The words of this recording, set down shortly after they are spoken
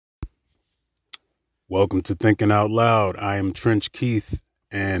Welcome to Thinking Out Loud. I am Trench Keith,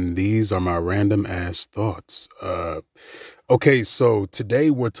 and these are my random ass thoughts. Okay, so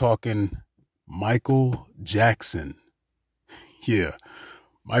today we're talking Michael Jackson. Yeah,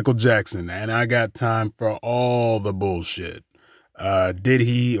 Michael Jackson, and I got time for all the bullshit. Did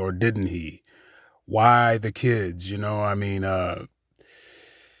he or didn't he? Why the kids?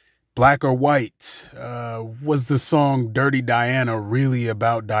 Black or white? Was the song Dirty Diana really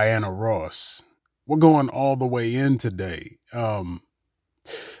about Diana Ross? We're going all the way in today.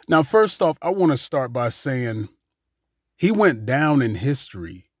 Now, first off, I want to start by saying he went down in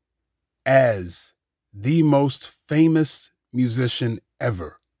history as the most famous musician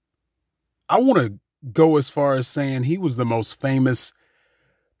ever. I want to go as far as saying he was the most famous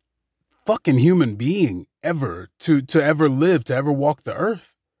fucking human being ever to ever live, to ever walk the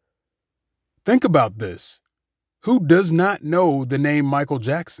earth. Think about this. Who does not know the name Michael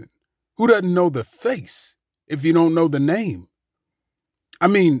Jackson? Who doesn't know the face if you don't know the name? I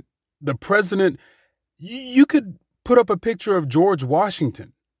mean, the president, you could put up a picture of George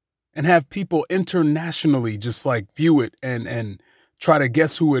Washington and have people internationally just like view it and try to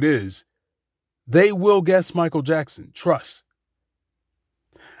guess who it is. They will guess Michael Jackson. Trust.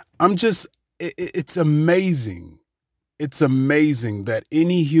 It's amazing. It's amazing that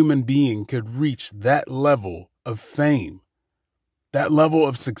any human being could reach that level of fame, that level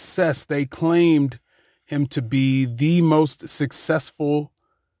of success. They claimed him to be the most successful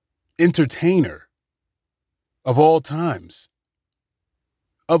entertainer of all times.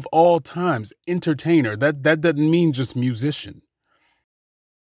 Of all times, entertainer. That doesn't mean just musician.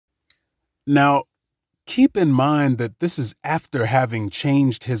 Now, keep in mind that this is after having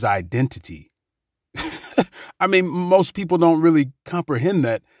changed his identity. I mean, most people don't really comprehend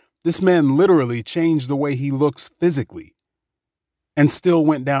that this man literally changed the way he looks physically and still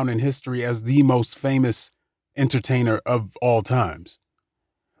went down in history as the most famous entertainer of all times.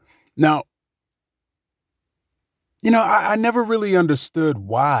 Now, I never really understood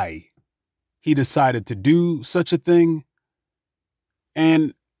why he decided to do such a thing.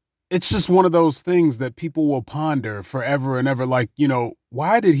 And it's just one of those things that people will ponder forever and ever. Like,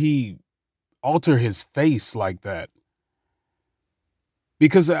 why did he alter his face like that?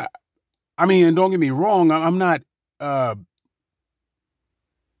 Because, and don't get me wrong, I'm not,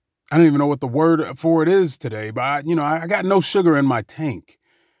 I don't even know what the word for it is today, but I got no sugar in my tank.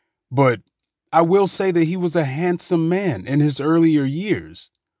 But I will say that he was a handsome man in his earlier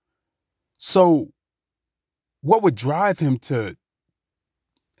years. So what would drive him to,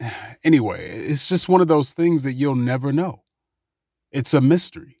 anyway, it's just one of those things that you'll never know. It's a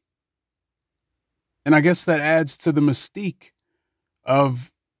mystery. And I guess that adds to the mystique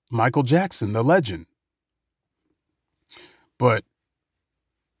of Michael Jackson, the legend. But,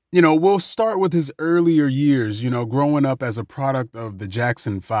 we'll start with his earlier years, growing up as a product of the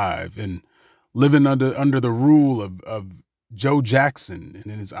Jackson 5 and living under the rule of Joe Jackson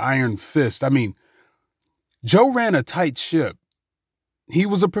and his iron fist. I mean, Joe ran a tight ship. He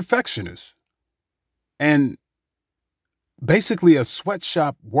was a perfectionist and basically a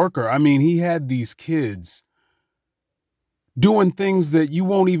sweatshop worker. I mean, he had these kids doing things that you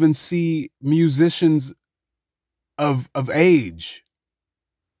won't even see musicians of age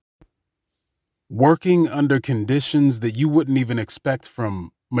working under conditions that you wouldn't even expect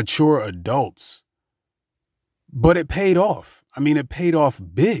from mature adults. But it paid off. I mean, it paid off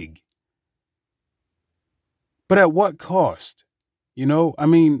big. But at what cost?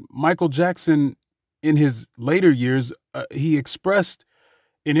 Michael Jackson in his later years, he expressed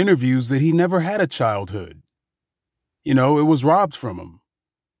in interviews that he never had a childhood. It was robbed from him.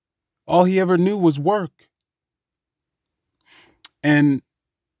 All he ever knew was work. And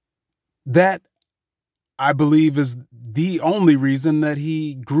that, I believe, is the only reason that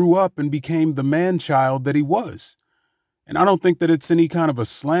he grew up and became the man child that he was. And I don't think that it's any kind of a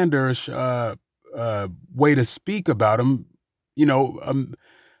slanderish way to speak about him.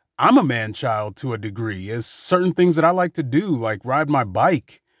 I'm a man child to a degree. There's certain things that I like to do, like ride my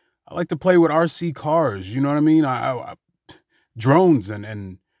bike. I like to play with RC cars. You know what I mean? I drones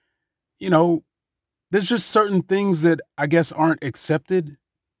and there's just certain things that I guess aren't accepted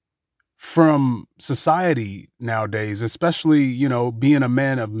from society nowadays, especially, being a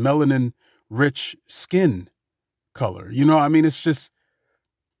man of melanin rich skin color. It's just,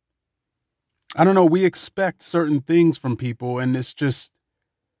 I don't know. We expect certain things from people, and it's just,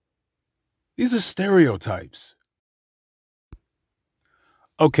 these are stereotypes.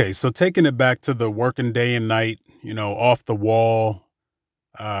 Okay, so taking it back to the working day and night, off the wall,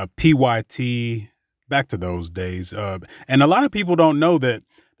 PYT, back to those days. And a lot of people don't know that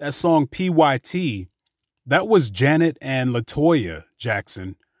song PYT that was Janet and Latoya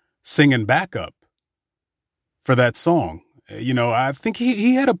Jackson singing backup for that song. I think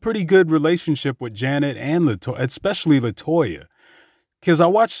he had a pretty good relationship with Janet and Latoya, especially Latoya. Because I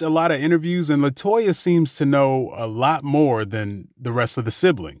watched a lot of interviews, and Latoya seems to know a lot more than the rest of the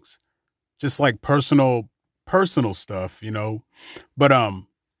siblings, just like personal stuff. But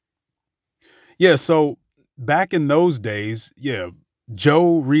yeah. So back in those days, yeah,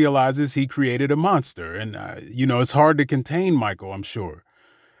 Joe realizes he created a monster, and it's hard to contain Michael. I'm sure.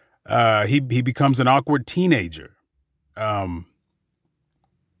 He becomes an awkward teenager, um,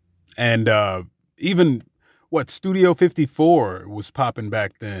 and even what Studio 54 was popping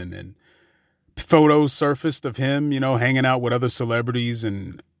back then, and photos surfaced of him, hanging out with other celebrities.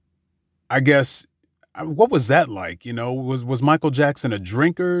 And I guess, what was that like? Was Michael Jackson a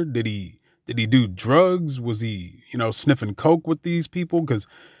drinker? Did he do drugs? Was he, sniffing coke with these people? Because,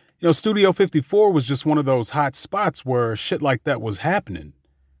 Studio 54 was just one of those hot spots where shit like that was happening.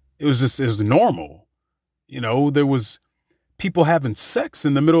 It was normal. There was people having sex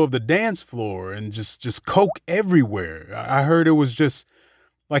in the middle of the dance floor and just coke everywhere. I heard it was just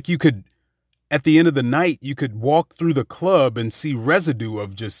like at the end of the night, you could walk through the club and see residue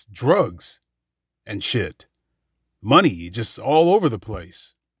of just drugs and shit. Money just all over the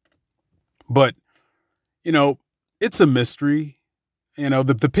place. But, it's a mystery.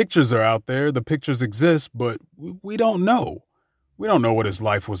 The pictures are out there. The pictures exist, but we don't know. We don't know what his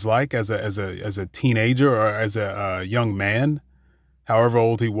life was like as a teenager or as a young man, however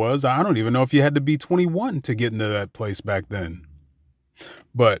old he was. I don't even know if you had to be 21 to get into that place back then.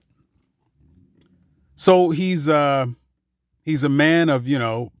 But so he's a man of,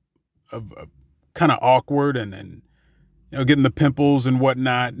 of kind of awkward and getting the pimples and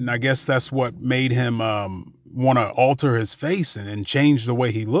whatnot. And I guess that's what made him want to alter his face and change the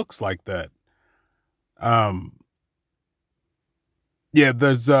way he looks like that. Yeah,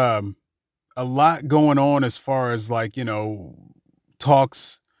 there's a lot going on as far as like,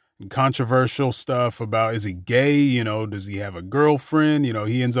 talks and controversial stuff about, is he gay? Does he have a girlfriend?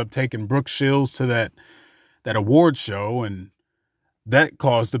 He ends up taking Brooke Shields to that award show, and that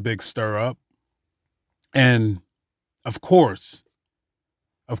caused a big stir up. And of course,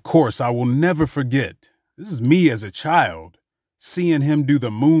 I will never forget. This is me as a child seeing him do the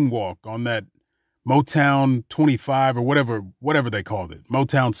moonwalk on that Motown 25 or whatever they called it,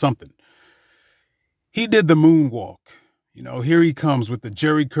 Motown something. He did the moonwalk. Here he comes with the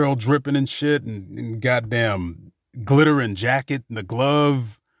jerry curl dripping and shit, and goddamn glitter and jacket and the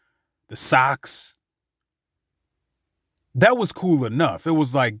glove, the socks. That was cool enough. It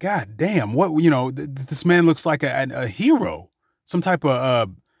was like, God damn, what, this man looks like a hero, some type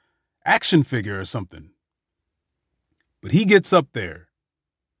of action figure or something. But he gets up there,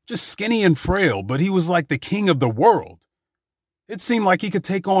 just skinny and frail, but he was like the king of the world. It seemed like he could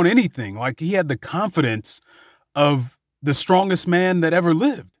take on anything, like he had the confidence of the strongest man that ever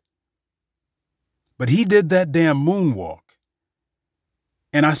lived. But he did that damn moonwalk.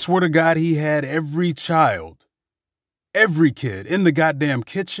 And I swear to God, he had every kid in the goddamn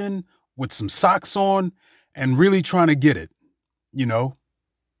kitchen with some socks on and really trying to get it.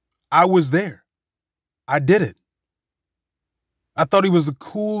 I was there. I did it. I thought he was the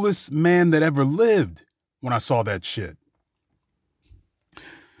coolest man that ever lived when I saw that shit.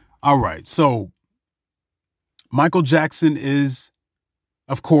 All right. So Michael Jackson is,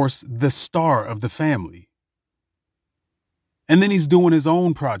 of course, the star of the family. And then he's doing his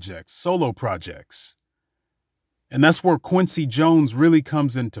own projects, solo projects. And that's where Quincy Jones really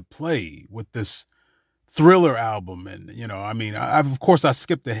comes into play with this Thriller album. And, of course, I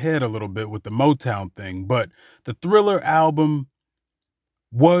skipped ahead a little bit with the Motown thing, but the Thriller album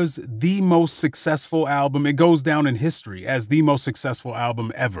was the most successful album. It goes down in history as the most successful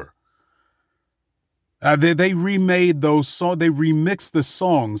album ever. They remade those songs. They remixed the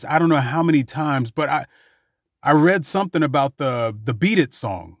songs. I don't know how many times, but I read something about the Beat It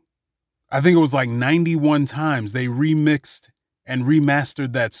song. I think it was like 91 times they remixed and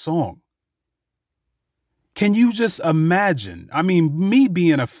remastered that song. Can you just imagine? I mean, me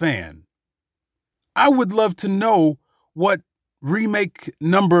being a fan, I would love to know what remake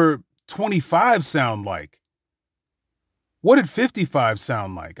number 25 sound like. What did 55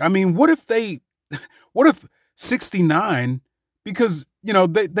 sound like? I mean, what if 69, because,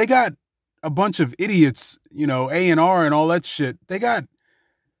 they got a bunch of idiots, A&R and all that shit. They got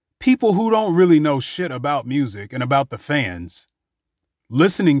people who don't really know shit about music and about the fans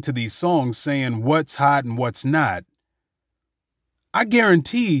listening to these songs saying what's hot and what's not. I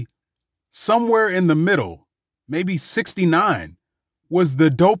guarantee somewhere in the middle, maybe 69, was the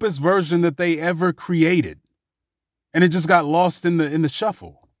dopest version that they ever created. and it just got lost in the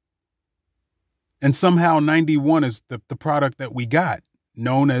shuffle. And somehow 91 is the product that we got,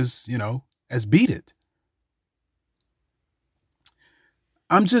 known as, as Beat It.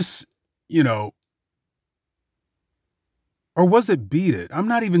 I'm just, you know, or was it Beat It? I'm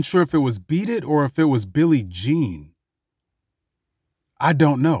not even sure if it was Beat It or if it was Billie Jean. I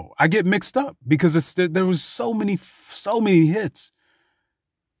don't know. I get mixed up because there was so many hits.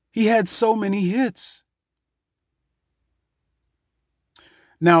 He had so many hits.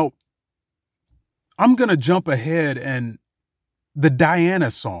 Now, I'm going to jump ahead, and the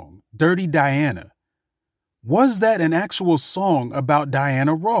Diana song, Dirty Diana, was that an actual song about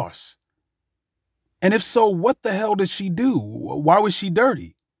Diana Ross? And if so, what the hell did she do? Why was she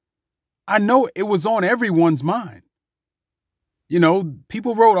dirty? I know it was on everyone's mind.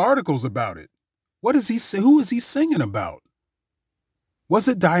 People wrote articles about it. What is he say? Who is he singing about? Was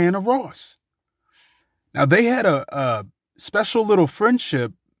it Diana Ross? Now, they had a special little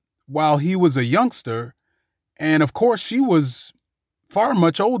friendship while he was a youngster. And of course, she was far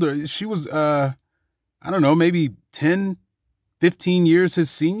much older. She was, I don't know, maybe 10, 15 years his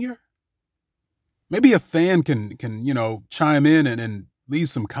senior. Maybe a fan can chime in and leave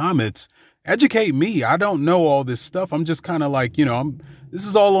some comments. Educate me. I don't know all this stuff. I'm just kind of like, this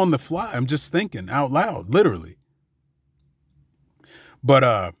is all on the fly. I'm just thinking out loud, literally. But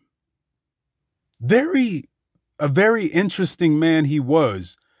a very interesting man he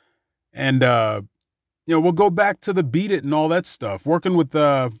was. And we'll go back to the Beat It and all that stuff. Working with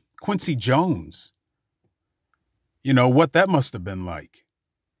Quincy Jones. What that must have been like.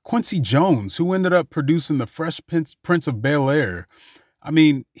 Quincy Jones, who ended up producing the Fresh Prince of Bel-Air. I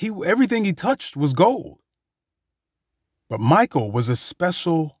mean, everything he touched was gold. But Michael was a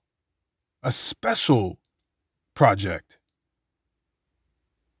special project.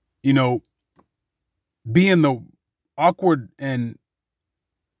 Being the awkward and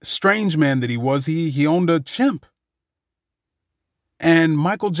strange man that he was, he owned a chimp. And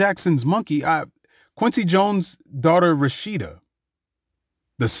Michael Jackson's monkey, Quincy Jones' daughter Rashida,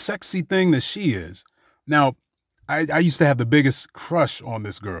 the sexy thing that she is. Now, I used to have the biggest crush on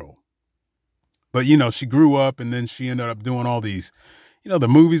this girl. But, she grew up and then she ended up doing all these, the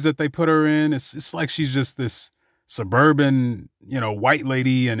movies that they put her in. It's like she's just this suburban, white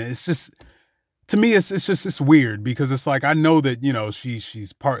lady. And it's just, to me, it's weird because it's like, I know that,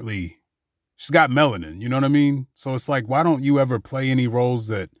 she's got melanin, you know what I mean? So it's like, why don't you ever play any roles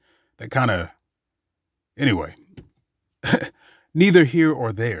that kind of, anyway, neither here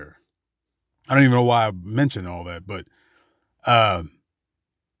or there. I don't even know why I mentioned all that, but, oh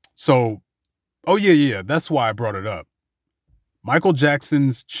yeah, that's why I brought it up. Michael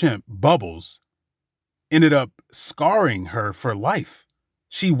Jackson's chimp, Bubbles, ended up scarring her for life.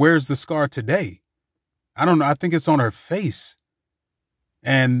 She wears the scar today. I don't know. I think it's on her face.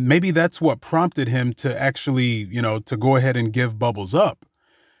 And maybe that's what prompted him to actually, to go ahead and give Bubbles up.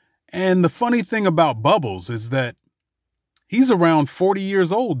 And the funny thing about Bubbles is that he's around 40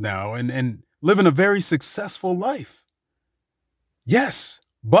 years old now and living a very successful life. Yes,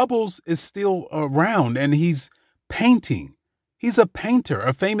 Bubbles is still around and he's painting. He's a painter,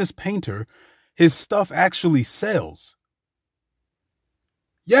 a famous painter. His stuff actually sells.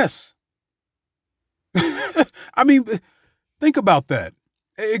 Yes. I mean, think about that.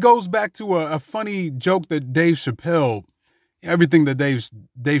 It goes back to a funny joke that Dave Chappelle, everything that Dave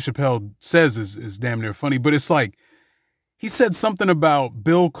Chappelle says is damn near funny, but it's like, he said something about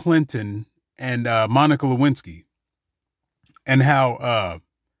Bill Clinton and Monica Lewinsky and how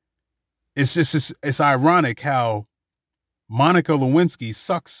it's ironic how Monica Lewinsky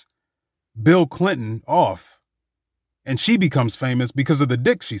sucks Bill Clinton off and she becomes famous because of the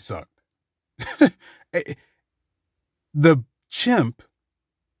dick she sucked. The chimp,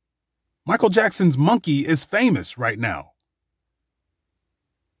 Michael Jackson's monkey, is famous right now.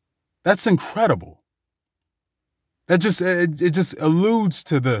 That's incredible. That just it just alludes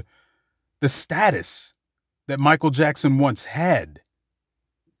to the status that Michael Jackson once had.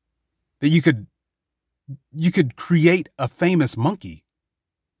 That you could create a famous monkey.